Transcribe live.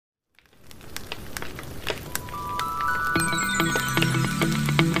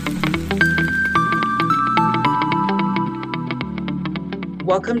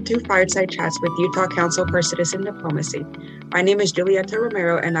Welcome to Fireside Chats with Utah Council for Citizen Diplomacy. My name is Julieta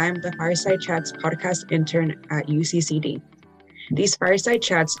Romero, and I am the Fireside Chats podcast intern at UCCD. These Fireside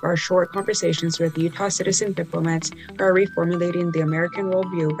Chats are short conversations with Utah citizen diplomats who are reformulating the American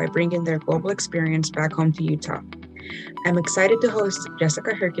worldview by bringing their global experience back home to Utah. I'm excited to host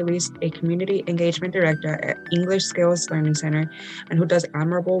Jessica Hercules, a community engagement director at English Skills Learning Center, and who does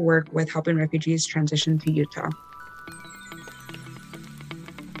admirable work with helping refugees transition to Utah.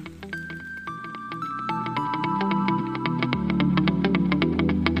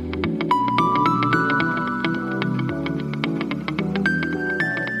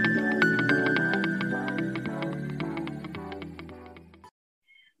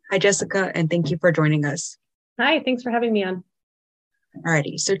 Hi, Jessica, and thank you for joining us. Hi, thanks for having me on.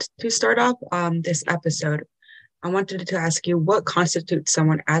 Alrighty, so to start off this episode, I wanted to ask you, what constitutes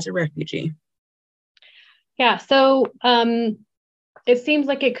someone as a refugee? Yeah, so it seems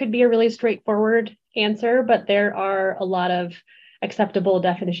like it could be a really straightforward answer, but there are a lot of acceptable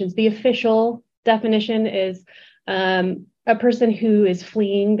definitions. The official definition is a person who is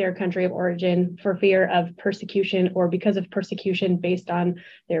fleeing their country of origin for fear of persecution or because of persecution based on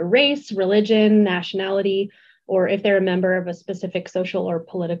their race, religion, nationality, or if they're a member of a specific social or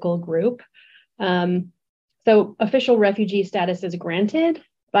political group. So official refugee status is granted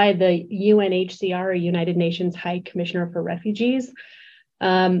by the UNHCR, or United Nations High Commissioner for Refugees.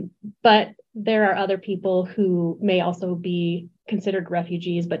 But there are other people who may also be considered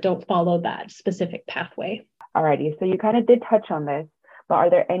refugees, but don't follow that specific pathway. Alrighty, so you kind of did touch on this, but are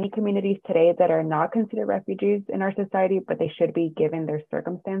there any communities today that are not considered refugees in our society, but they should be given their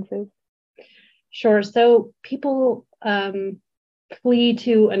circumstances? Sure. So people flee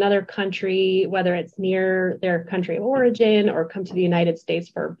to another country, whether it's near their country of origin or come to the United States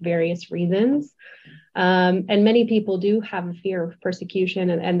for various reasons. And many people do have a fear of persecution,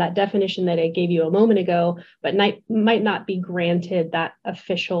 and that definition that I gave you a moment ago, but might not be granted that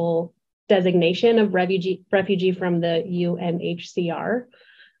official designation of refugee from the UNHCR.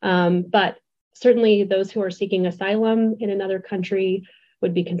 But certainly those who are seeking asylum in another country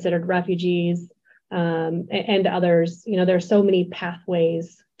would be considered refugees, and others. You know, there are so many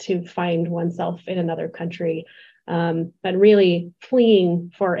pathways to find oneself in another country. But really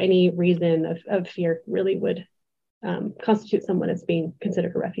fleeing for any reason of fear really would constitute someone as being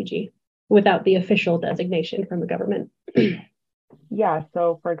considered a refugee without the official designation from the government. Yeah,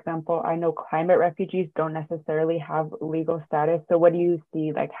 so for example, I know climate refugees don't necessarily have legal status. So what do you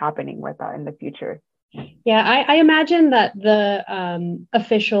see like happening with that in the future? Yeah, I imagine that the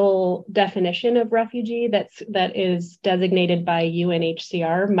official definition of refugee that is designated by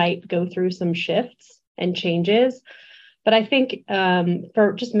UNHCR might go through some shifts and changes. But I think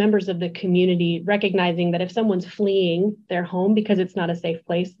for just members of the community, recognizing that if someone's fleeing their home because it's not a safe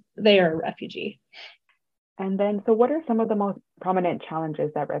place, they are a refugee. And then, so what are some of the most prominent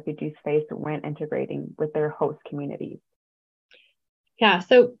challenges that refugees face when integrating with their host communities? Yeah,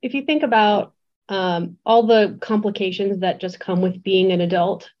 so if you think about all the complications that just come with being an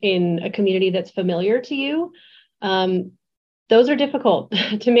adult in a community that's familiar to you, those are difficult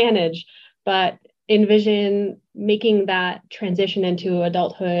to manage. But envision making that transition into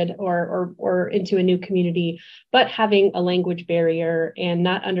adulthood or into a new community, but having a language barrier and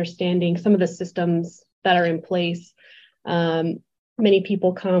not understanding some of the systems that are in place. Many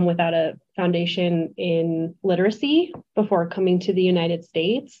people come without a foundation in literacy before coming to the United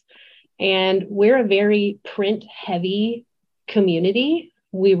States. And we're a very print-heavy community.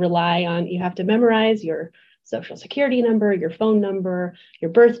 We rely on, you have to memorize your social security number, your phone number,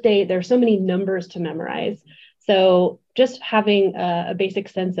 your birth date. There are so many numbers to memorize. So just having a basic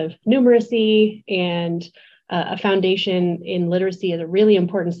sense of numeracy and a foundation in literacy is a really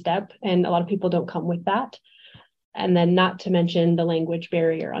important step. And a lot of people don't come with that. And then not to mention the language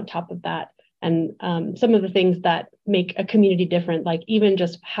barrier on top of that. And some of the things that make a community different, like even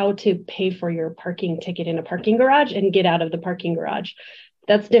just how to pay for your parking ticket in a parking garage and get out of the parking garage.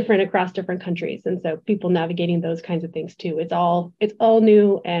 That's different across different countries. And so people navigating those kinds of things too. It's all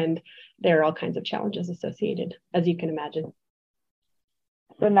new, and there are all kinds of challenges associated, as you can imagine.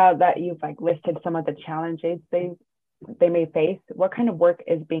 So now that you've like listed some of the challenges they may face, what kind of work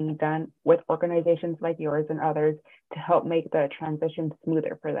is being done with organizations like yours and others to help make the transition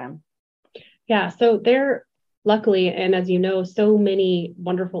smoother for them? Yeah, so there, luckily, and as you know, so many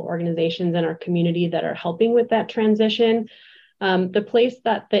wonderful organizations in our community that are helping with that transition. The place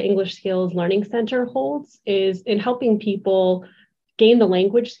that the English Skills Learning Center holds is in helping people gain the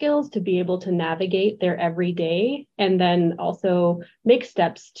language skills to be able to navigate their everyday, and then also make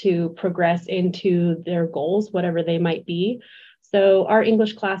steps to progress into their goals, whatever they might be. So our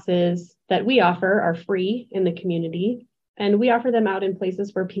English classes that we offer are free in the community, and we offer them out in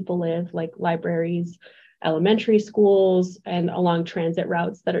places where people live, like libraries, elementary schools, and along transit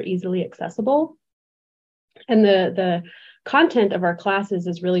routes that are easily accessible. And the content of our classes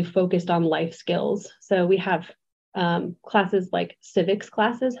is really focused on life skills. So we have classes like civics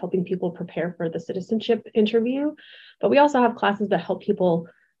classes, helping people prepare for the citizenship interview. But we also have classes that help people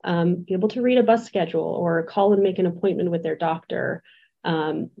be able to read a bus schedule or call and make an appointment with their doctor.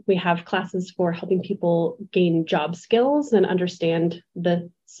 We have classes for helping people gain job skills and understand the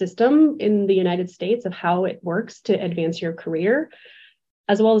system in the United States of how it works to advance your career,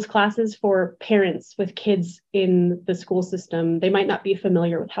 as well as classes for parents with kids in the school system. They might not be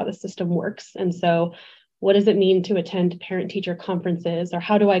familiar with how the system works. And so what does it mean to attend parent-teacher conferences? Or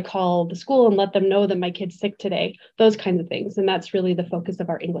how do I call the school and let them know that my kid's sick today? Those kinds of things. And that's really the focus of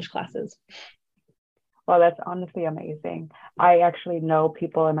our English classes. Well, that's honestly amazing. I actually know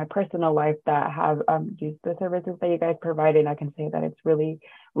people in my personal life that have used the services that you guys provide, and I can say that it's really,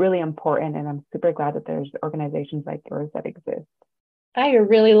 really important. And I'm super glad that there's organizations like yours that exist. I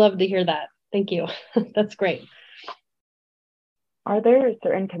really love to hear that. Thank you. That's great. Are there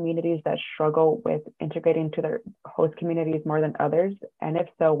certain communities that struggle with integrating to their host communities more than others? And if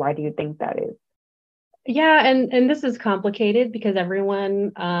so, why do you think that is? Yeah, and this is complicated because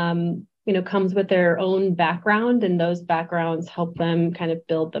everyone comes with their own background, and those backgrounds help them kind of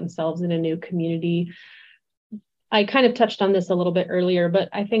build themselves in a new community. I kind of touched on this a little bit earlier, but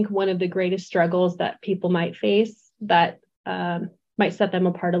I think one of the greatest struggles that people might face that might set them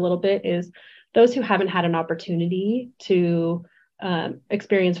apart a little bit is those who haven't had an opportunity to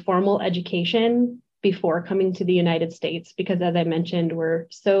experience formal education before coming to the United States, because as I mentioned, we're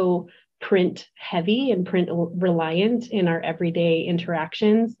so print heavy and print reliant in our everyday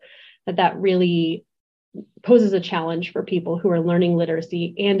interactions that really poses a challenge for people who are learning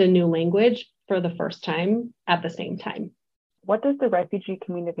literacy and a new language for the first time at the same time. What does the refugee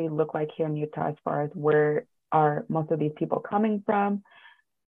community look like here in Utah as far as where are most of these people coming from?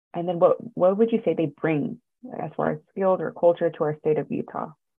 And then what would you say they bring as far as skills or culture to our state of Utah?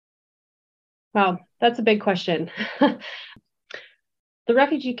 Wow, that's a big question. The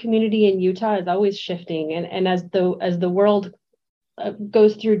refugee community in Utah is always shifting. And as the world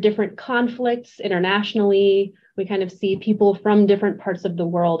goes through different conflicts internationally, we kind of see people from different parts of the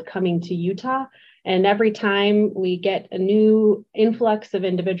world coming to Utah. And every time we get a new influx of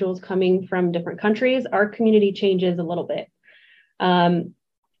individuals coming from different countries, our community changes a little bit,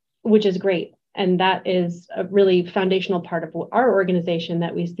 which is great. And that is a really foundational part of our organization,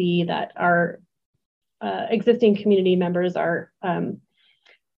 that we see that our existing community members are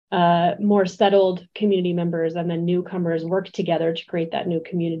more settled community members, and then newcomers work together to create that new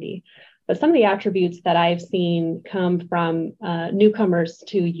community. But some of the attributes that I've seen come from newcomers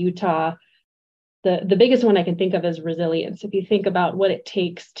to Utah, the biggest one I can think of is resilience. If you think about what it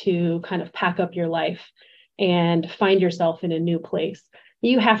takes to kind of pack up your life and find yourself in a new place,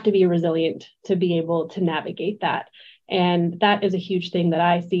 you have to be resilient to be able to navigate that. And that is a huge thing that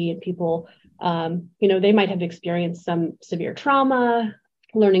I see in people. They might have experienced some severe trauma,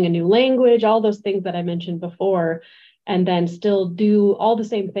 learning a new language, all those things that I mentioned before, and then still do all the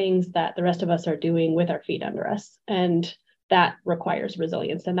same things that the rest of us are doing with our feet under us. And that requires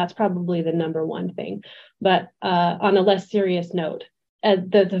resilience. And that's probably the number one thing. But on a less serious note,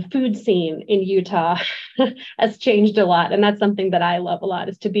 the food scene in Utah has changed a lot. And that's something that I love a lot,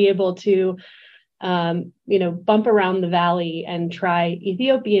 is to be able to, bump around the valley and try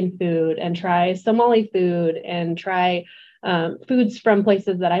Ethiopian food and try Somali food and try foods from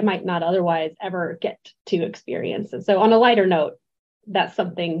places that I might not otherwise ever get to experience. And so on a lighter note, that's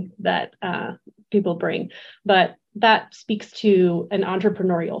something that people bring. But that speaks to an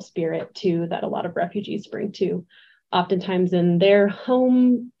entrepreneurial spirit too, that a lot of refugees bring too. Oftentimes in their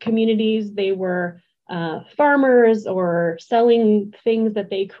home communities, they were farmers or selling things that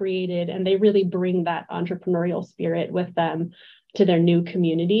they created, and they really bring that entrepreneurial spirit with them to their new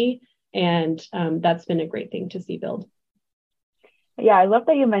community. And that's been a great thing to see build. Yeah, I love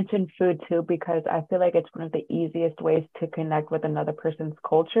that you mentioned food too, because I feel like it's one of the easiest ways to connect with another person's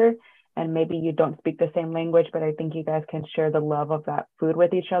culture. And maybe you don't speak the same language, but I think you guys can share the love of that food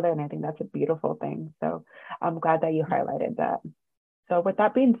with each other. And I think that's a beautiful thing. So I'm glad that you highlighted that. So with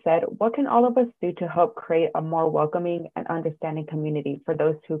that being said, what can all of us do to help create a more welcoming and understanding community for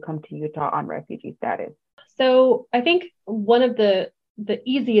those who come to Utah on refugee status? So I think one of the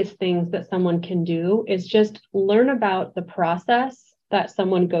easiest things that someone can do is just learn about the process that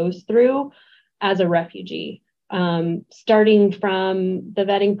someone goes through as a refugee, starting from the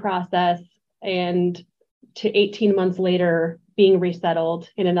vetting process and to 18 months later being resettled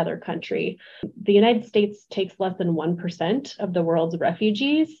in another country. The United States takes less than 1% of the world's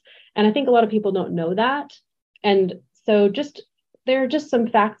refugees. And I think a lot of people don't know that. And so there are just some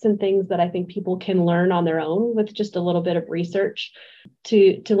facts and things that I think people can learn on their own with just a little bit of research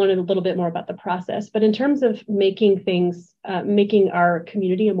to learn a little bit more about the process. But in terms of making our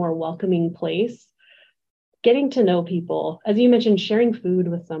community a more welcoming place, getting to know people, as you mentioned, sharing food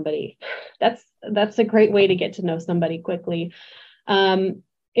with somebody, that's a great way to get to know somebody quickly. In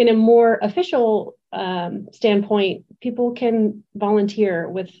a more official standpoint, people can volunteer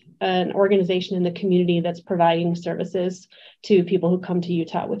with an organization in the community that's providing services to people who come to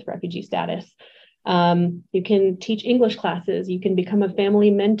Utah with refugee status. You can teach English classes. You can become a family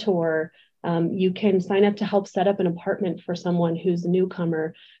mentor. You can sign up to help set up an apartment for someone who's a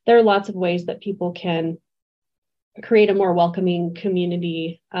newcomer. There are lots of ways that people can create a more welcoming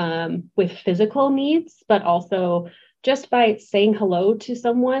community with physical needs, but also just by saying hello to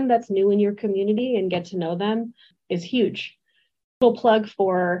someone that's new in your community and get to know them is huge. A little plug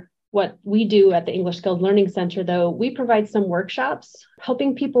for what we do at the English Skills Learning Center, though, we provide some workshops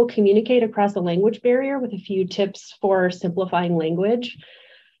helping people communicate across a language barrier with a few tips for simplifying language.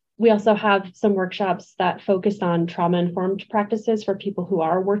 We also have some workshops that focus on trauma-informed practices for people who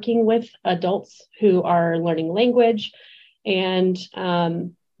are working with adults who are learning language. And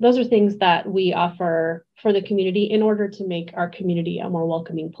those are things that we offer for the community in order to make our community a more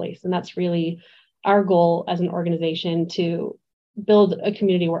welcoming place. And that's really our goal as an organization, to build a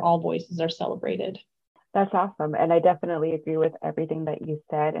community where all voices are celebrated. That's awesome. And I definitely agree with everything that you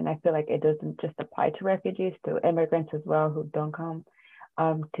said. And I feel like it doesn't just apply to refugees, to immigrants as well who don't come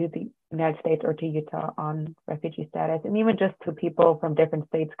to the United States or to Utah on refugee status, and even just to people from different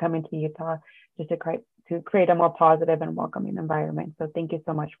states coming to Utah, just to create a more positive and welcoming environment. So thank you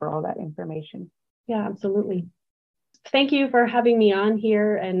so much for all that information. Yeah, absolutely. Thank you for having me on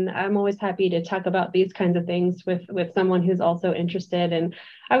here. And I'm always happy to talk about these kinds of things with someone who's also interested. And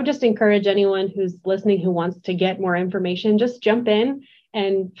I would just encourage anyone who's listening who wants to get more information, just jump in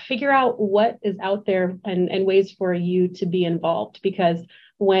and figure out what is out there and ways for you to be involved. Because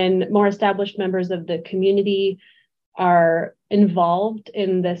when more established members of the community are involved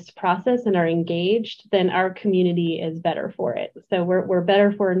in this process and are engaged, then our community is better for it. So we're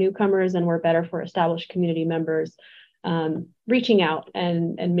better for newcomers, and we're better for established community members reaching out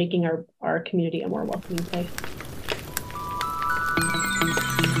and making our community a more welcoming place.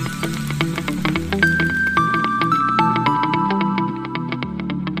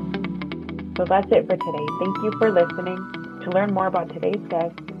 So that's it for today. Thank you for listening. To learn more about today's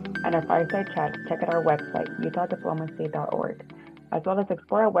guest and our fireside chats, check out our website, utah.diplomacy.org, as well as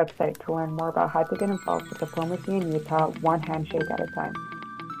explore our website to learn more about how to get involved with diplomacy in Utah, one handshake at a time.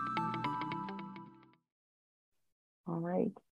 All right.